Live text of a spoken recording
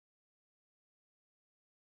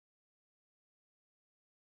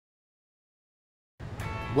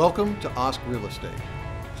Welcome to Ossk Real Estate.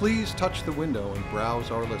 Please touch the window and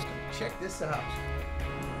browse our listing. Check this out.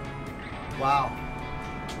 Wow,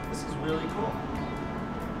 this is really cool.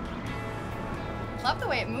 Love the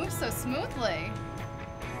way it moves so smoothly.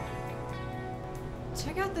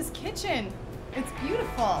 Check out this kitchen. It's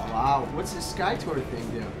beautiful. Wow, what's this Sky Tour thing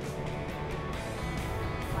do?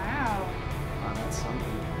 Wow. Wow, that's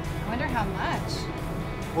something. I wonder how much.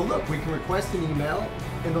 Well, look, we can request an email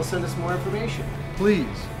and they'll send us more information. Please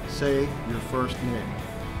say your first name.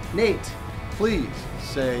 Nate. Please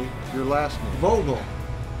say your last name. Vogel.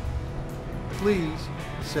 Please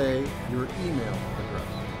say your email address.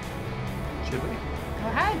 Should we? Go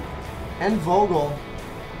ahead.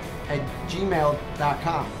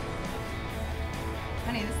 nvogel@gmail.com.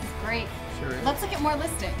 Honey, this is great. Sure is. Let's look at more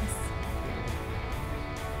listings.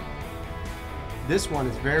 This one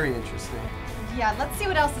is very interesting. Yeah, let's see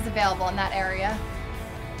what else is available in that area.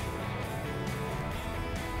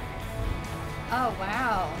 Oh,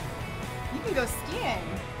 wow. You can go skiing.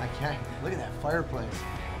 I can't. Look at that fireplace.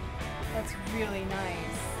 That's really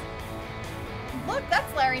nice. Look,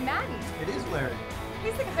 that's Larry Madden. It is Larry.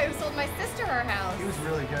 He's the guy who sold my sister her house. He was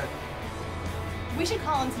really good. We should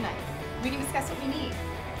call him tonight. We can discuss what we need.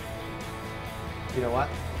 You know what? I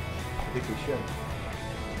think we should.